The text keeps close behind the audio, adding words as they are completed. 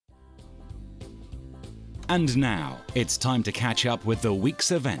And now, it's time to catch up with the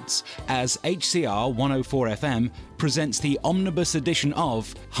week's events as HCR 104 FM presents the omnibus edition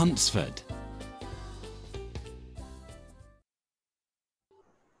of Huntsford.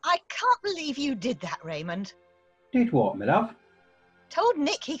 I can't believe you did that, Raymond. Did what, my love? Told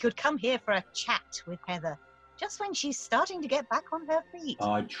Nick he could come here for a chat with Heather, just when she's starting to get back on her feet.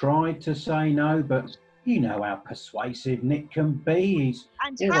 I tried to say no, but you know how persuasive Nick can be.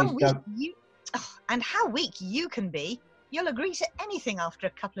 And how weak you can be. You'll agree to anything after a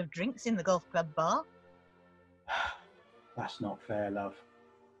couple of drinks in the golf club bar. That's not fair, love.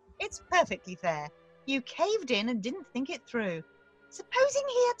 It's perfectly fair. You caved in and didn't think it through. Supposing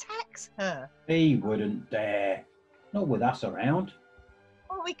he attacks her? He wouldn't dare. Not with us around.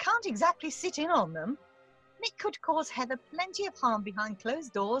 Well, we can't exactly sit in on them. Nick could cause Heather plenty of harm behind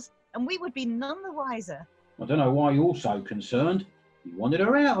closed doors, and we would be none the wiser. I don't know why you're so concerned. You wanted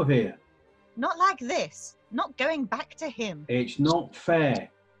her out of here. Not like this. Not going back to him. It's not fair.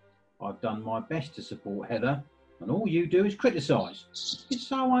 I've done my best to support Heather, and all you do is criticise. It's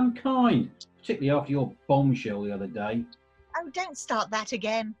so unkind, particularly after your bombshell the other day. Oh, don't start that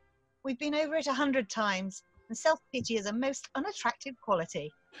again. We've been over it 100 times, and self-pity is a most unattractive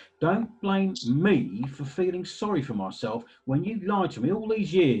quality. Don't blame me for feeling sorry for myself when you lied to me all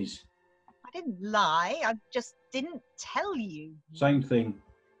these years. I didn't lie, I just didn't tell you. Same thing.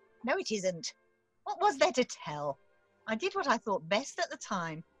 No, it isn't. What was there to tell? I did what I thought best at the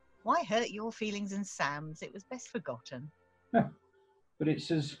time. Why hurt your feelings and Sam's? It was best forgotten. But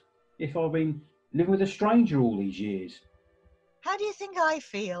it's as if I've been living with a stranger all these years. How do you think I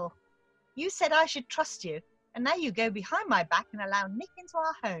feel? You said I should trust you, and now you go behind my back and allow Nick into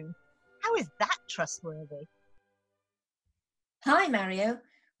our home. How is that trustworthy? Hi, Mario.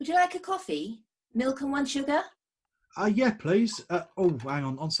 Would you like a coffee? Milk and 1 sugar? Yeah, please. Hang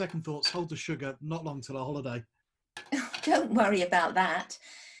on. On second thoughts, hold the sugar. Not long till our holiday. Don't worry about that.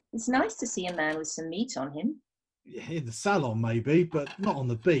 It's nice to see a man with some meat on him. In the salon, maybe, but not on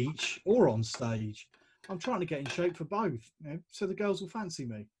the beach or on stage. I'm trying to get in shape for both, so the girls will fancy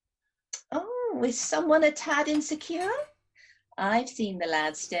me. Oh, is someone a tad insecure? I've seen the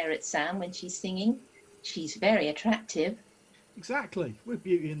lads stare at Sam when she's singing. She's very attractive. Exactly. We're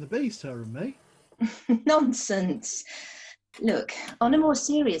Beauty and the Beast, her and me. Nonsense. Look, on a more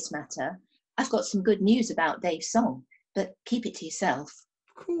serious matter, I've got some good news about Dave's song, but keep it to yourself.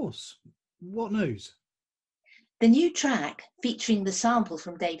 Of course. What news? The new track, featuring the sample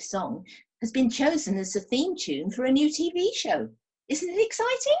from Dave's song, has been chosen as the theme tune for a new TV show. Isn't it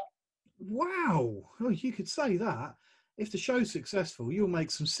exciting? Wow. Oh, you could say that. If the show's successful, you'll make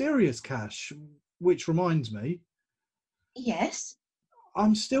some serious cash. Which reminds me. Yes?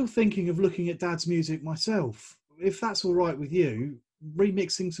 I'm still thinking of looking at Dad's music myself. If that's all right with you,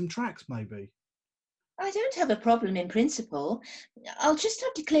 remixing some tracks maybe. I don't have a problem in principle. I'll just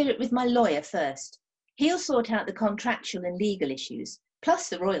have to clear it with my lawyer first. He'll sort out the contractual and legal issues, plus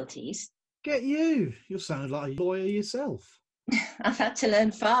the royalties. Get you. You'll sound like a lawyer yourself. I've had to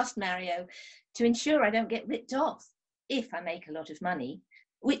learn fast, Mario, to ensure I don't get ripped off, if I make a lot of money,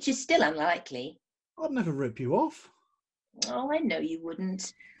 which is still unlikely. I'd never rip you off. Oh, I know you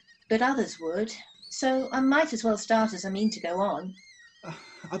wouldn't, but others would. So I might as well start as I mean to go on.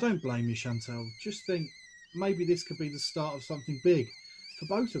 I don't blame you, Chantal. Just think, maybe this could be the start of something big for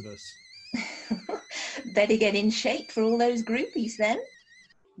both of us. Better get in shape for all those groupies then.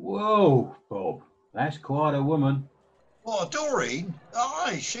 Whoa, Bob, that's quite a woman. Oh, Doreen?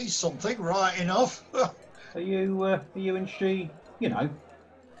 Aye, she's something right enough. Are you and she, No,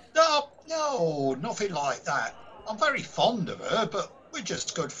 nothing like that. I'm very fond of her, but we're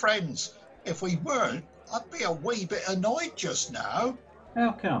just good friends. If we weren't, I'd be a wee bit annoyed just now.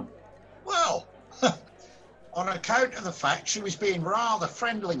 How come? Well, on account of the fact she was being rather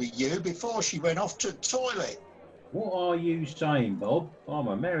friendly with you before she went off to the toilet. What are you saying, Bob? I'm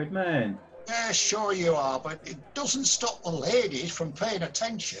a married man. Yeah, sure you are, but it doesn't stop the ladies from paying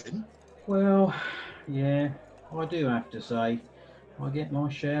attention. Well, yeah, I do have to say, I get my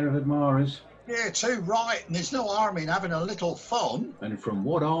share of admirers. Yeah, too right, and there's no harm in having a little fun. And from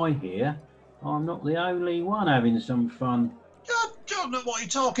what I hear, I'm not the only one having some fun. I don't know what you're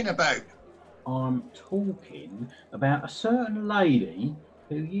talking about. I'm talking about a certain lady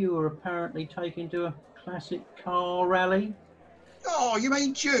who you are apparently taking to a classic car rally. Oh, you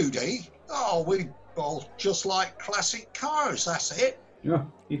mean Judy? Oh, we both just like classic cars, that's it. Yeah,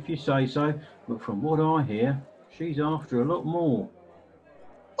 if you say so, but from what I hear, she's after a lot more.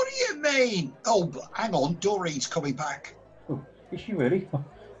 What do you mean? Oh, hang on, Doreen's coming back. Oh, is she really?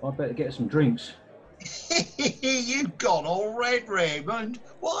 I'd better get some drinks. You've gone all red, Raymond.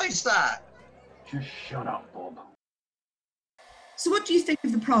 Why's that? Just shut up, Bob. So what do you think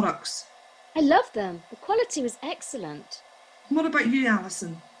of the products? I love them. The quality was excellent. What about you,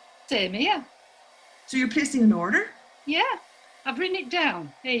 Alison? Same here. So you're placing an order? Yeah, I've written it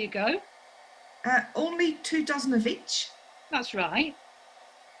down. Here you go. Only 2 dozen of each? That's right.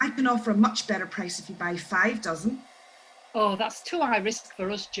 I can offer a much better price if you buy 5 dozen. Oh, that's too high risk for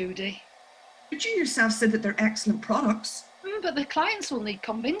us, Judy. But you yourself said that they're excellent products. But the clients will need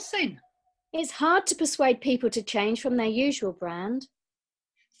convincing. It's hard to persuade people to change from their usual brand.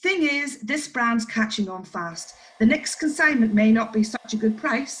 Thing is, this brand's catching on fast. The next consignment may not be such a good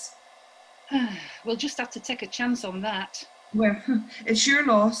price. We'll just have to take a chance on that. Well, it's your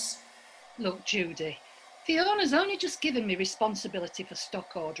loss. Look, Judy, Fiona's only just given me responsibility for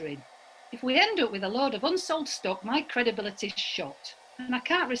stock ordering. If we end up with a load of unsold stock, my credibility's shot, and I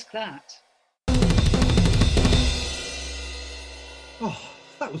can't risk that. Oh,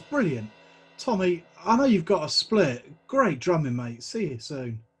 that was brilliant. Tommy, I know you've got a split. Great drumming, mate. See you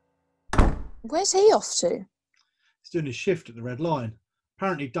soon. Where's he off to? He's doing his shift at the Red Lion.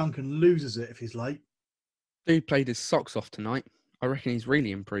 Apparently Duncan loses it if he's late. Dude played his socks off tonight. I reckon he's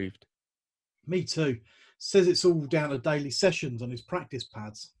really improved. Me too. Says it's all down to daily sessions on his practice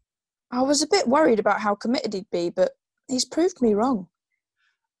pads. I was a bit worried about how committed he'd be, but he's proved me wrong.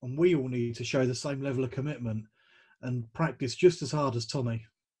 And we all need to show the same level of commitment and practice just as hard as Tommy.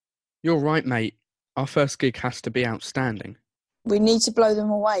 You're right, mate. Our first gig has to be outstanding. We need to blow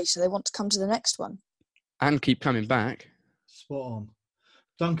them away so they want to come to the next one. And keep coming back. Spot on.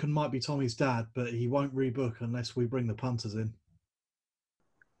 Duncan might be Tommy's dad, but he won't rebook unless we bring the punters in.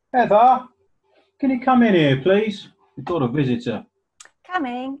 Heather, can you come in here, please? We've got a visitor.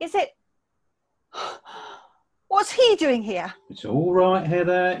 Coming. Is it... What's he doing here? It's all right,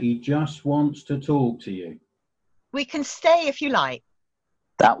 Heather. He just wants to talk to you. We can stay if you like.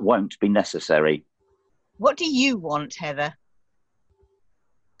 That won't be necessary. What do you want, Heather?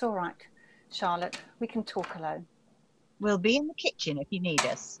 It's all right, Charlotte. We can talk alone. We'll be in the kitchen if you need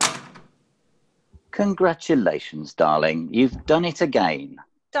us. Congratulations, darling. You've done it again.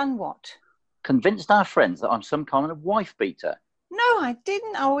 Done what? Convinced our friends that I'm some kind of wife beater. No, I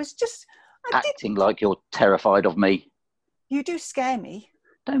didn't. I was just... Acting like you're terrified of me. You do scare me.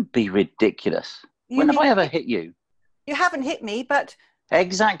 Don't be ridiculous. When have I ever hit you? You haven't hit me, but...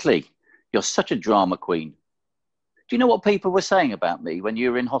 Exactly. You're such a drama queen. Do you know what people were saying about me when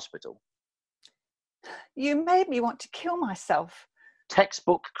you were in hospital? You made me want to kill myself.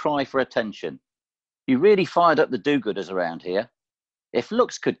 Textbook cry for attention. You really fired up the do-gooders around here. If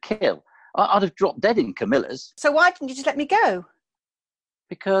looks could kill, I'd have dropped dead in Camilla's. So why didn't you just let me go?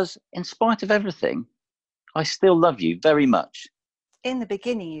 Because, in spite of everything, I still love you very much. In the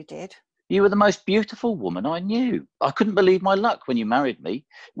beginning you did. You were the most beautiful woman I knew. I couldn't believe my luck when you married me.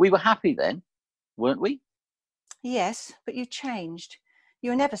 We were happy then, weren't we? Yes, but you changed.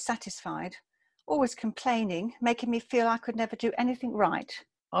 You were never satisfied. Always complaining, making me feel I could never do anything right.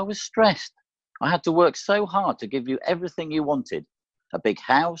 I was stressed. I had to work so hard to give you everything you wanted. A big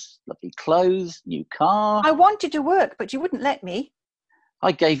house, lovely clothes, new car. I wanted to work, but you wouldn't let me.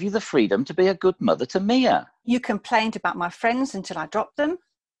 I gave you the freedom to be a good mother to Mia. You complained about my friends until I dropped them.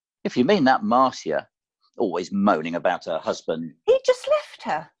 If you mean that Marcia, always moaning about her husband. He just left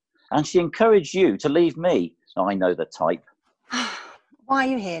her. And she encouraged you to leave me. I know the type. Why are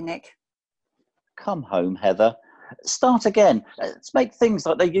you here, Nick? Come home, Heather. Start again. Let's make things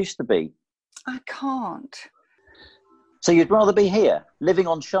like they used to be. I can't. So you'd rather be here, living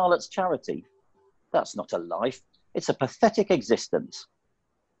on Charlotte's charity? That's not a life. It's a pathetic existence.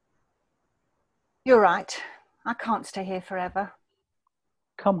 You're right. I can't stay here forever.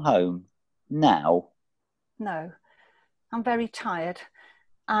 Come home. Now. No. I'm very tired.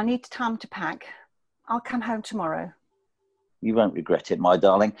 I need time to pack. I'll come home tomorrow. You won't regret it, my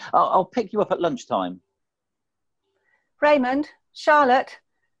darling. I'll pick you up at lunchtime. Raymond, Charlotte,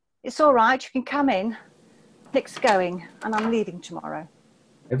 it's all right. You can come in. Nick's going, and I'm leaving tomorrow.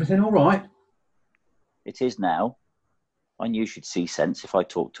 Everything all right? It is now. I knew she'd see sense if I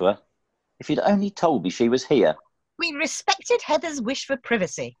talked to her. If you'd only told me she was here. We respected Heather's wish for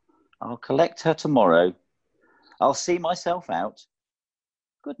privacy. I'll collect her tomorrow. I'll see myself out.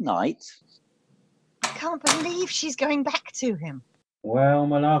 Good night. I can't believe she's going back to him. Well,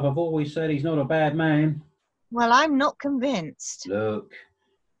 my love, I've always said he's not a bad man. Well, I'm not convinced. Look,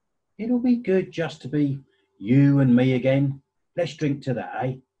 it'll be good just to be you and me again. Let's drink to that,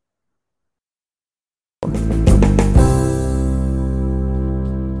 eh?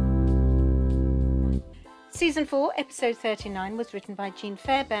 Season 4, Episode 39 was written by Jean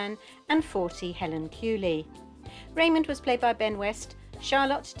Fairbairn and 40 Helen Cooley. Raymond was played by Ben West,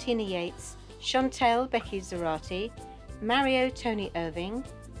 Charlotte Tina Yates, Chantel Becky Zarati, Mario Tony Irving,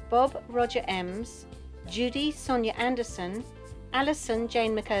 Bob Roger Ems, Judy Sonia Anderson, Alison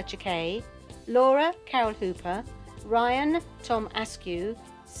Jane McCurcher-Kay, Laura Carol Hooper, Ryan Tom Askew,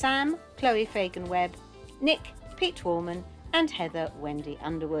 Sam Chloe Fagan-Webb, Nick Pete Warman, and Heather Wendy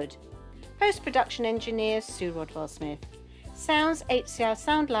Underwood. Post-production engineers Sue Rodwell-Smith. Sounds HCR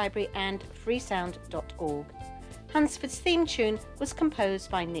Sound Library and freesound.org. Hunsford's theme tune was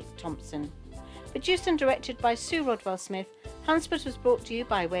composed by Nick Thompson. Produced and directed by Sue Rodwell-Smith, Hunsford was brought to you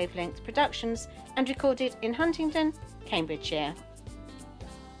by Wavelength Productions and recorded in Huntingdon, Cambridgeshire.